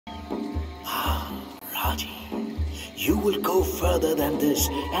Raji. You will go further than this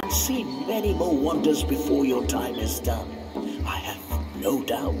and see many more wonders before your time is done. I have no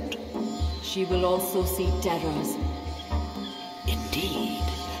doubt. She will also see terrors. Indeed,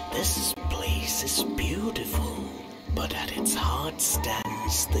 this place is beautiful, but at its heart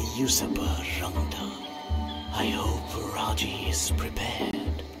stands the usurper Rangda. I hope Raji is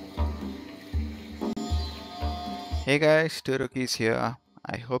prepared. Hey guys, Turuki is here.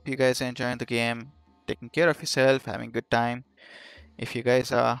 I hope you guys are enjoying the game, taking care of yourself, having a good time. If you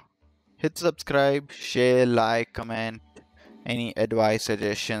guys are, hit subscribe, share, like, comment, any advice,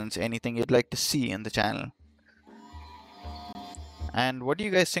 suggestions, anything you'd like to see in the channel. And what do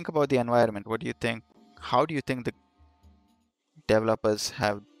you guys think about the environment? What do you think? How do you think the developers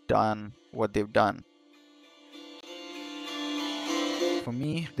have done what they've done? For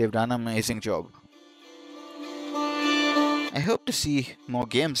me, they've done an amazing job. I hope to see more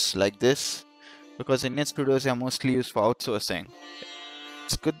games like this because Indian studios are mostly used for outsourcing.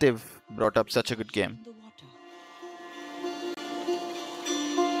 It's good they've brought up such a good game.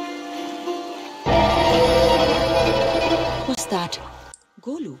 What's that?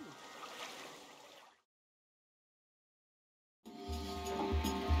 Golu.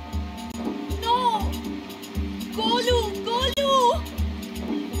 No! Golu! Golu!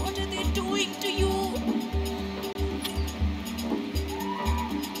 What are they doing to you?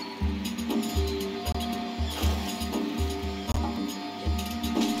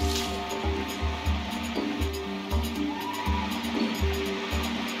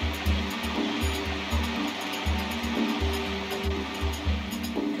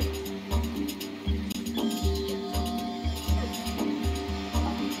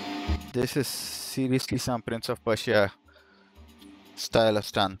 This is seriously some Prince of Persia style of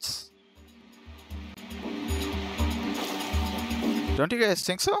stunts. Don't you guys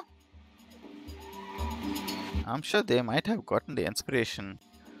think so? I'm sure they might have gotten the inspiration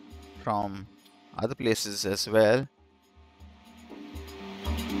from other places as well.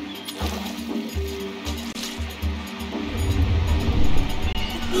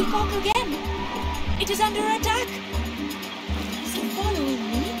 The peacock again! It is under attack! Is it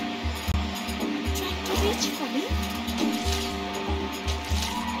following me? Trying to reach for me?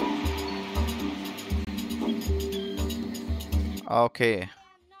 Okay. I'm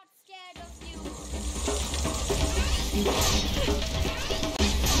not scared of you.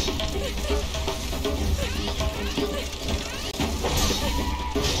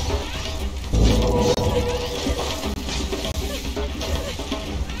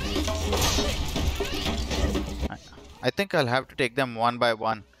 I think I'll have to take them one by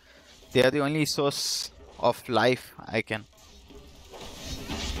one. They are the only source of life I can.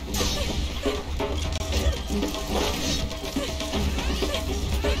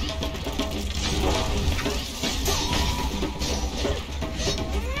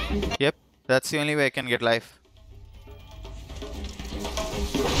 Yep, that's the only way I can get life.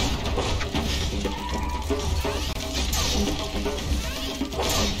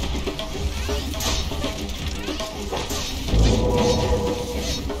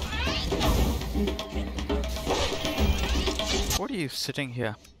 What are you sitting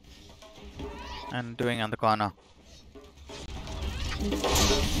here and doing on the corner?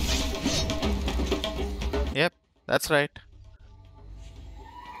 Yep, that's right.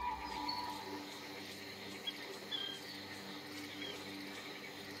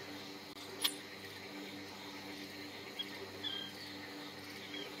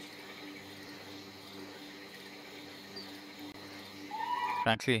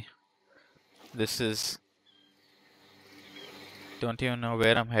 Frankly, this is... Don't even know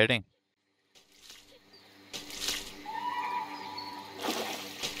where I'm heading.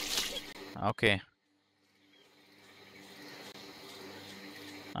 Okay.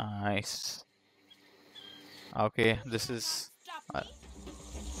 Nice. Okay, this is...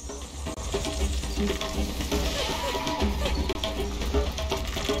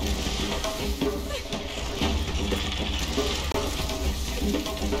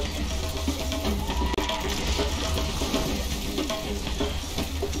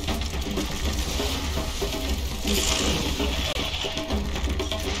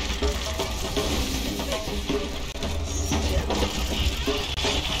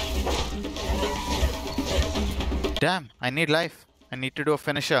 Damn, I need life. I need to do a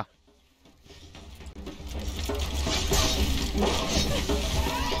finisher.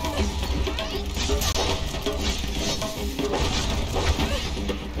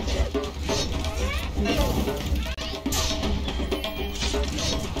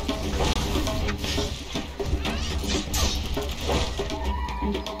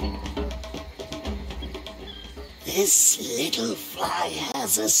 This little fly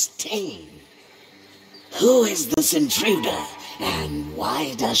has a sting. Who is this intruder, and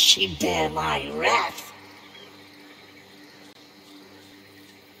why does she dare my wrath?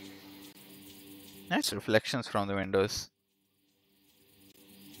 Nice reflections from the windows.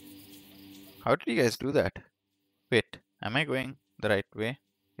 How did you guys do that? Wait, am I going the right way?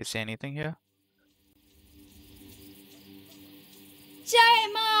 Is there anything here? Jai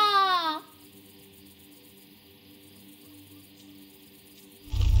Ma!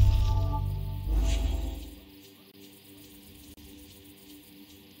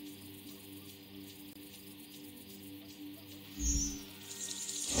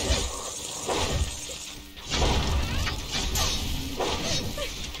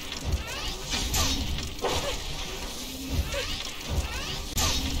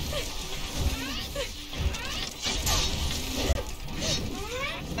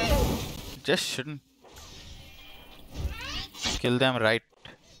 Just shouldn't kill them right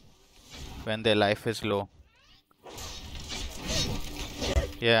when their life is low.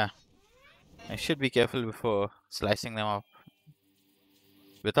 Yeah, I should be careful before slicing them up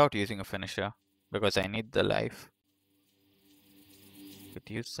without using a finisher, because I need the life. Could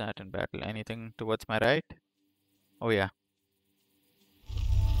use that in battle. Anything towards my right? Oh yeah.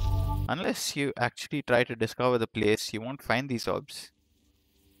 Unless you actually try to discover the place, you won't find these orbs.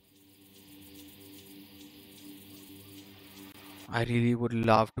 I really would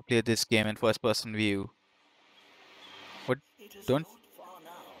love to play this game in first-person view. But don't... Not far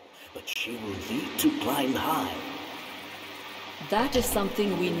now, but she will need to climb high. That is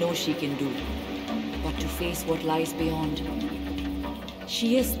something we know she can do. But to face what lies beyond.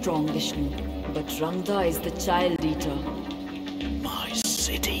 She is strong, Vishnu, but Rangda is the child eater. My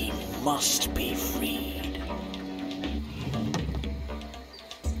city must be freed.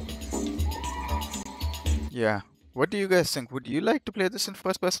 Yeah. What do you guys think? Would you like to play this in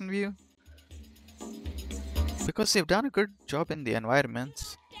first-person view? Because they've done a good job in the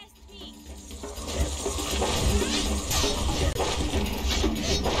environments.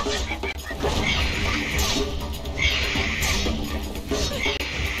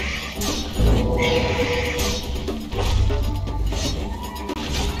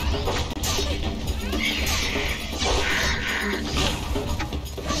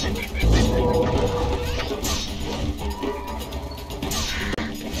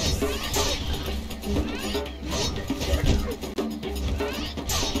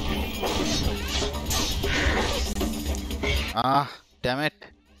 Ah, damn it.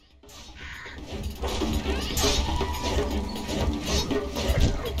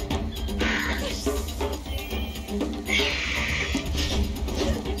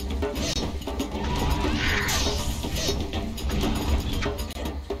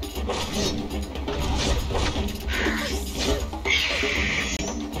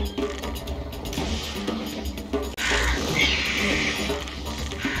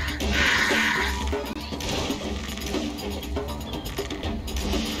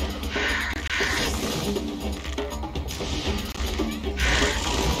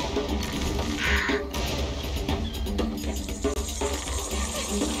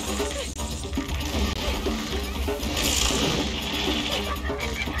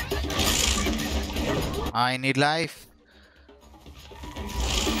 I need life.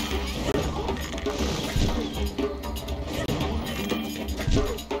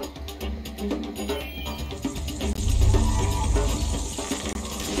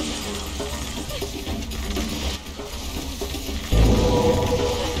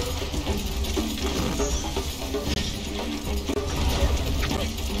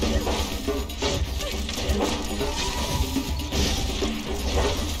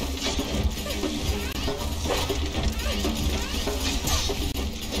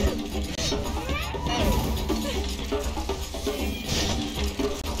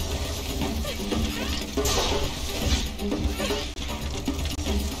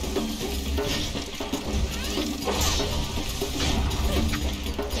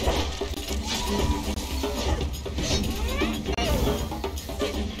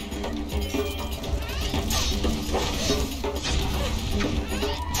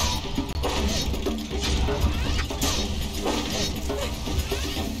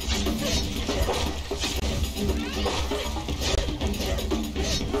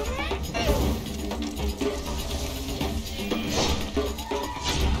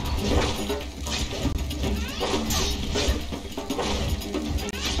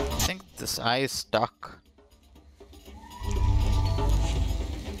 This eye is stuck.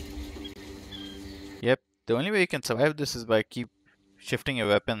 Yep, the only way you can survive this is by keep shifting your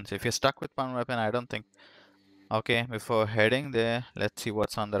weapons. If you're stuck with one weapon, I don't think Okay, before heading there, let's see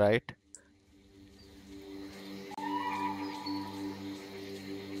what's on the right.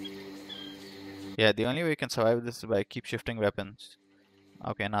 Yeah, the only way you can survive this is by keep shifting weapons.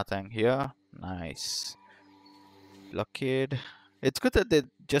 Okay, nothing here. Nice. Blockade. It's good that they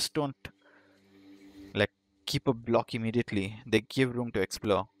just don't like keep a block immediately. They give room to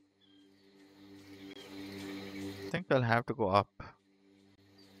explore. I think I'll have to go up.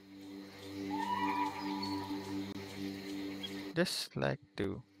 Just like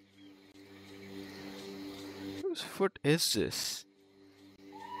to. Whose foot is this?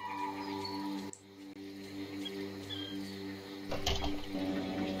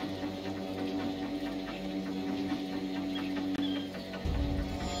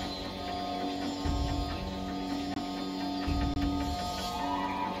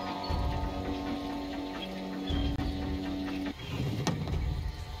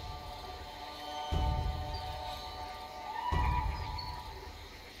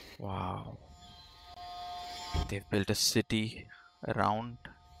 Wow. They've built a city around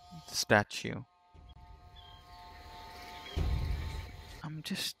the statue. I'm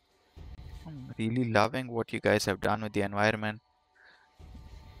really loving what you guys have done with the environment.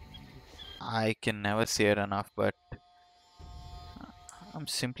 I can never say it enough, but I'm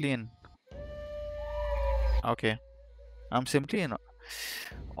simply in. Okay. I'm simply in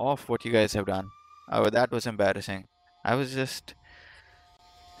awe of what you guys have done. Oh, that was embarrassing. I was just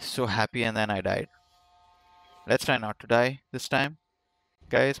so happy and then I died. Let's try not to die this time.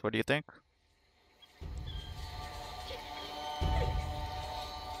 Guys, what do you think?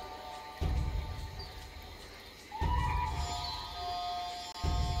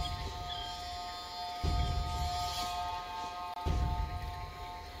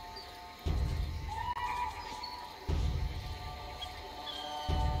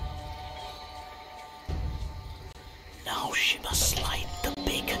 Now she must light the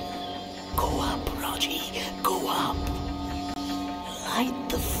beacon. Go up, Raji, go up. Light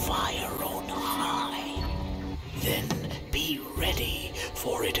the fire on high. Then be ready,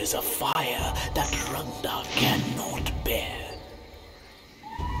 for it is a fire that Rangda cannot bear.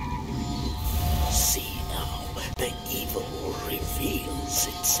 See now, the evil reveals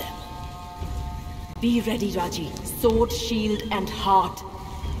itself. Be ready, Raji. Sword, shield, and heart.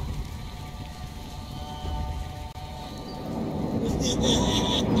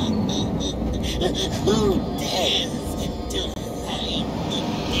 Who dares to light the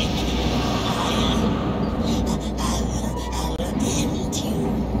beacon fire? I'll end you,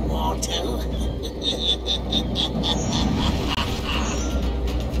 mortal.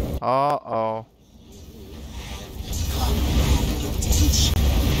 Uh-oh.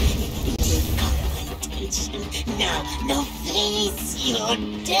 Now face your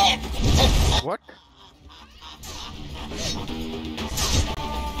death. What?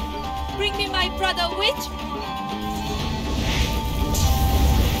 Bring me my brother, witch!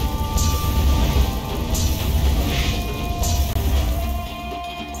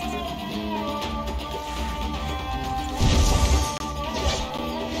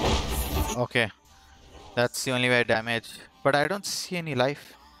 Okay. That's the only way I damage. But I don't see any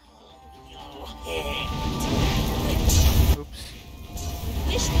life. Oops.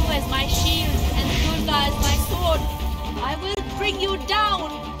 Vishnu as my shield and Durga as my sword. I will bring you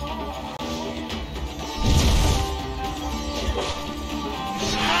down!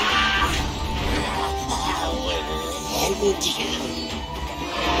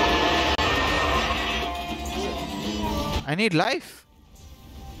 I need life.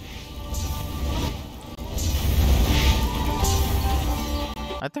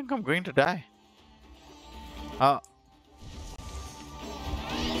 I think I'm going to die. Are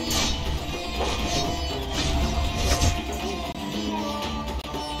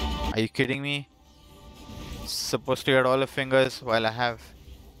you kidding me? Supposed to get all the fingers while I have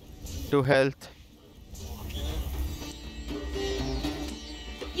 2 health.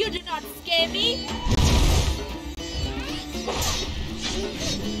 You do not scare me!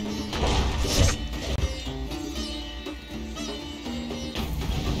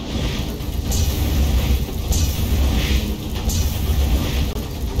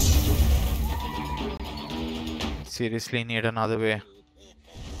 Seriously need another way.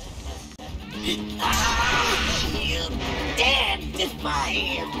 You dare defy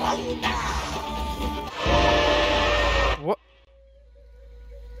Rangda! What?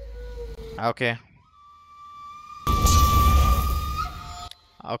 Okay.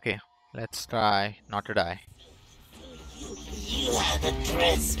 Okay, let's try not to die. You are the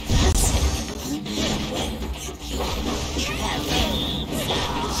trespasser when your travels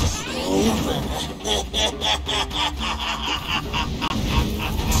are over.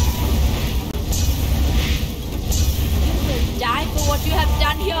 will die for what you have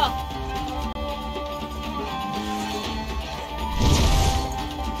done here.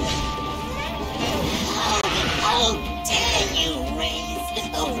 How dare you raise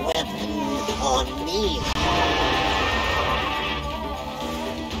a weapon on me?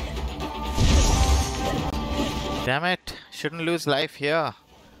 Damn it, shouldn't lose life here.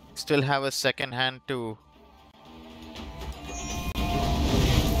 Still have a second hand too.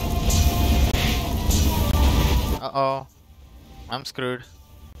 Uh-oh. I'm screwed.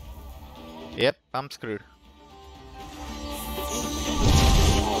 Yep, I'm screwed.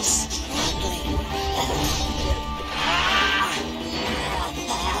 You're struggling.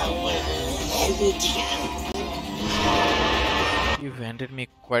 I will end you. You've ended me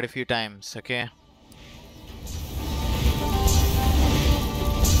quite a few times, okay?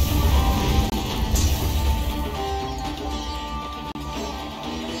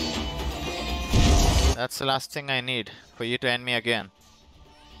 That's the last thing I need, for you to end me again.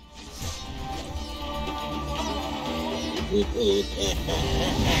 Let's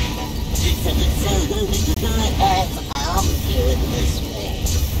argue in this way.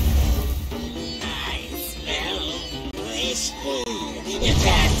 I smell whiskey.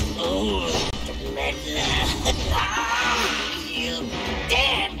 That old meddler. You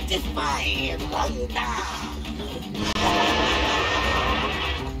dare defy Rhonda.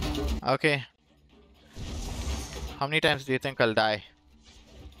 Okay. How many times do you think I'll die?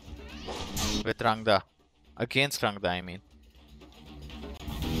 With Rangda. Against Rangda, I mean.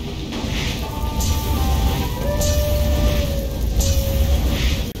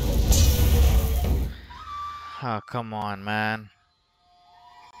 Oh, come on, man.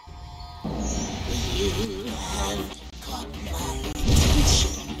 You have got my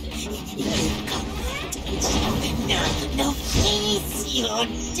attention. You've got my attention. Now face your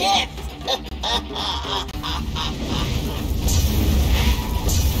death.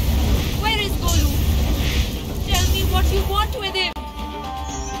 Where is Golu? Tell me what you want with him.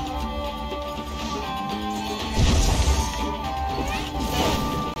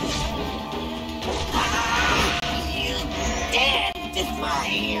 You dare defy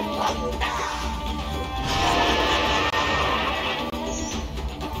Rhonda.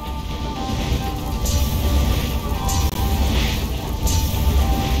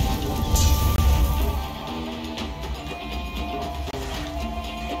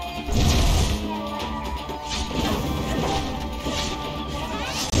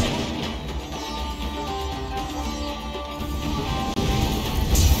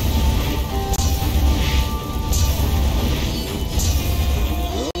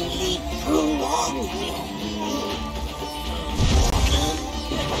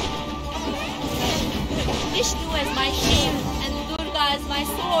 Vishnu as my shield and Durga as my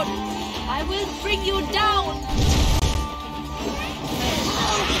sword. I will bring you down.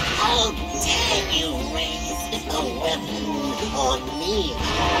 How dare you raise a weapon on me?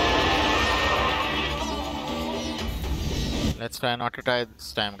 Let's try not to die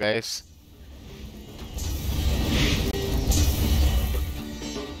this time, guys.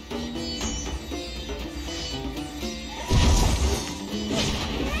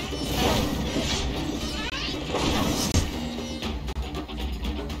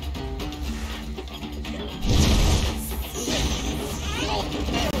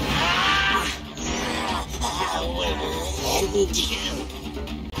 I will end you.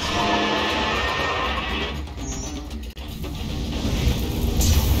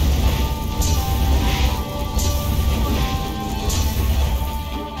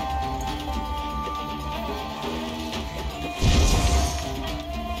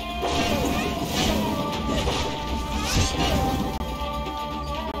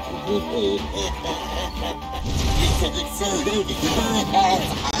 So who has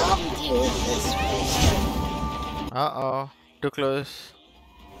harmed you in this way? Uh-oh. Too close.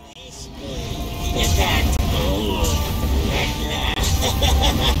 That old meddler.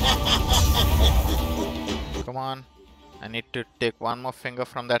 Come on. I need to take one more finger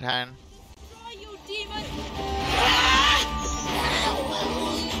from that hand. Destroy you, demon.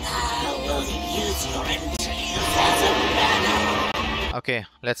 I will use your entrails as a banner. Okay,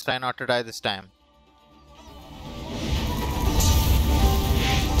 let's try not to die this time.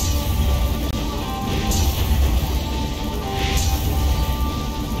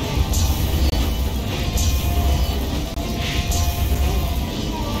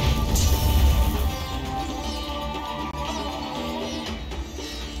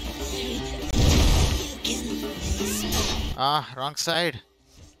 Ah, wrong side.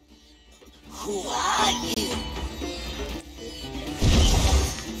 Who are you?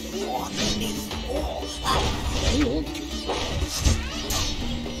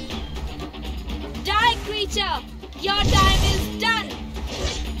 Die, creature! Your time is done!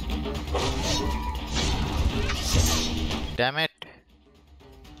 Damn it.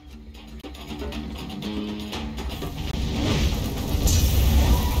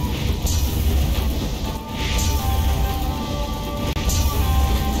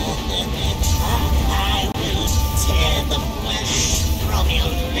 I will tear the flesh from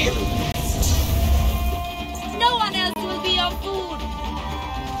your limbs. No one else will be your food!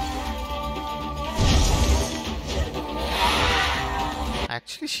 I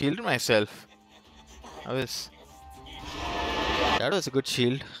actually shielded myself. That was a good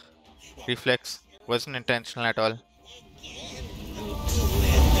shield. Reflex. Wasn't intentional at all.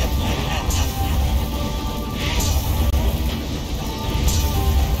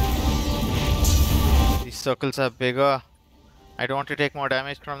 These circles are bigger. I don't want to take more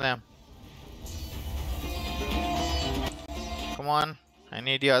damage from them. Come on. I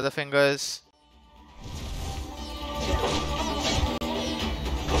need the other fingers.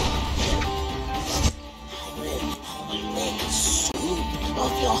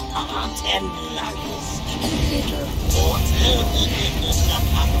 Of your heart and lungs, little water.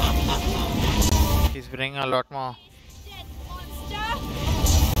 He's bringing a lot more Dead monster!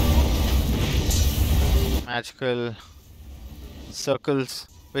 magical circles,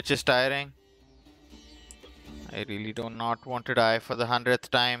 which is tiring. I really do not want to die for the 100th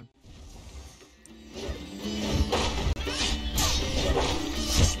time.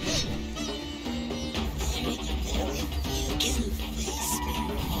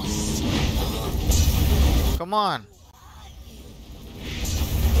 Come on.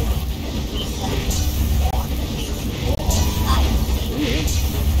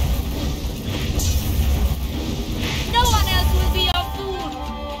 No one else will be your food!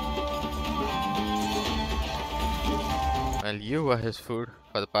 Well, you were his food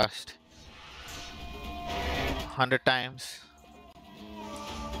for the past 100 times.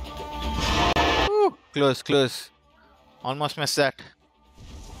 Woo, close, close. Almost missed that.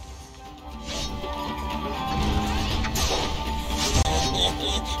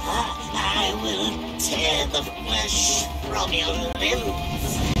 I will tear the flesh from your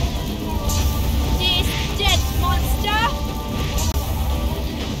limbs. Taste dead, monster!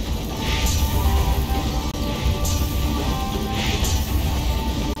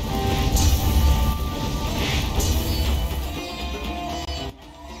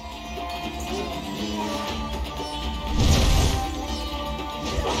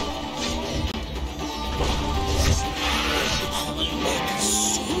 I will make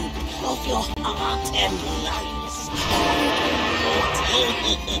soup of your heart and lungs.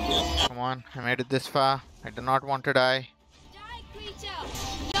 Come on, I made it this far. I do not want to die. Die, creature!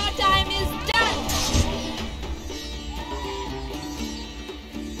 Your time is done!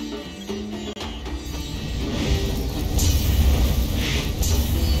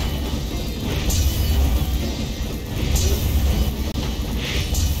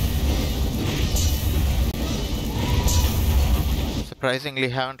 Surprisingly,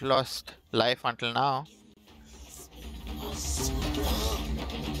 haven't lost life until now.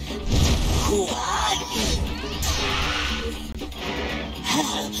 Who are you?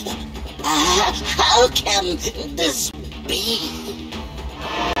 How can this be?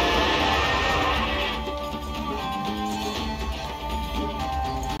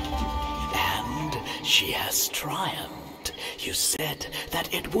 And she has triumphed. You said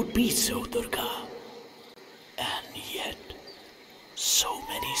that it would be so, Durga. And yet, so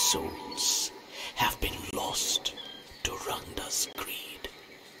many souls have been lost to Rangda's greed.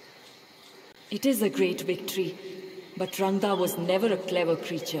 It is a great victory, but Rangda was never a clever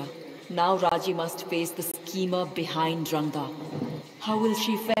creature. Now Raji must face the schemer behind Rangda. How will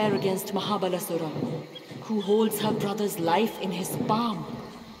she fare against Mahabalasura, who holds her brother's life in his palm?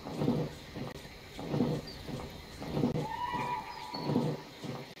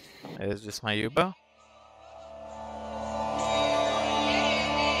 Is this my Uber?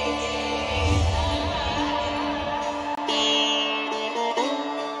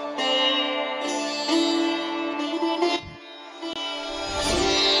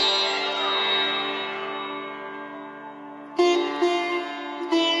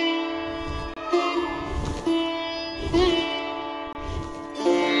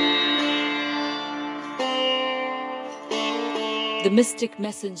 The mystic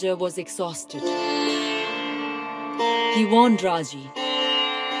messenger was exhausted. He warned Raji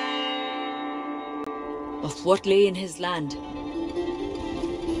of what lay in his land.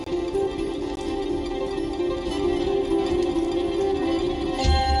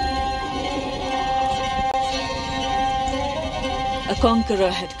 conqueror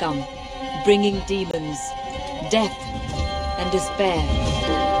had come, bringing demons, death, and despair.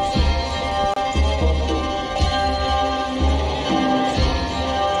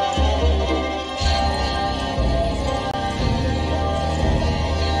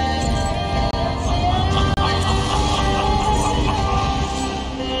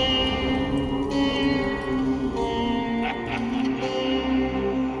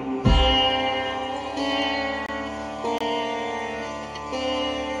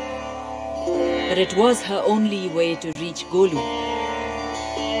 But it was her only way to reach Golu.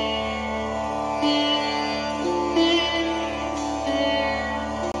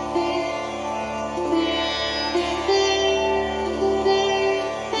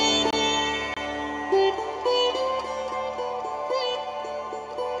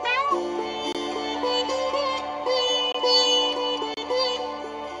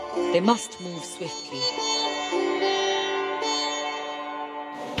 They must move swiftly.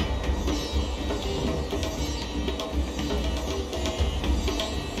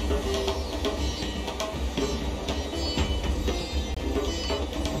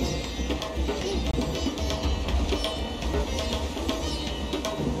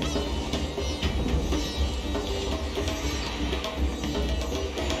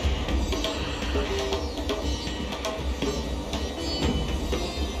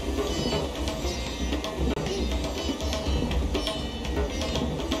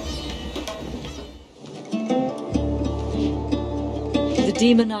 The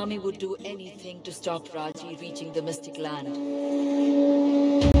demon army would do anything to stop Raji reaching the mystic land.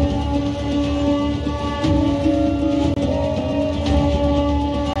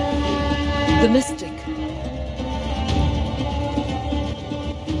 The mystic.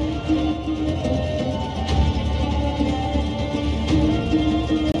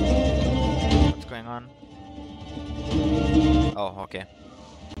 What's going on? Oh, okay.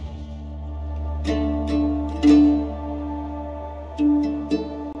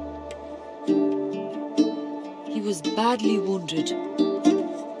 He was badly wounded.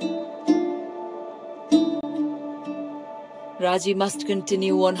 Raji must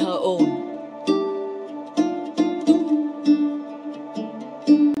continue on her own.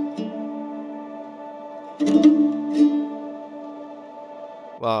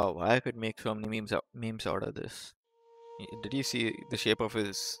 Wow, I could make so many memes out of this. Did you see the shape of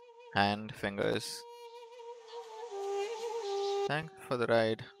his hand, fingers? Thanks for the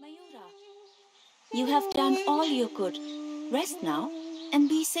ride. Mayura, you have done all you could. Rest now and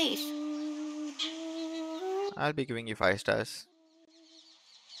be safe. I'll be giving you 5 stars.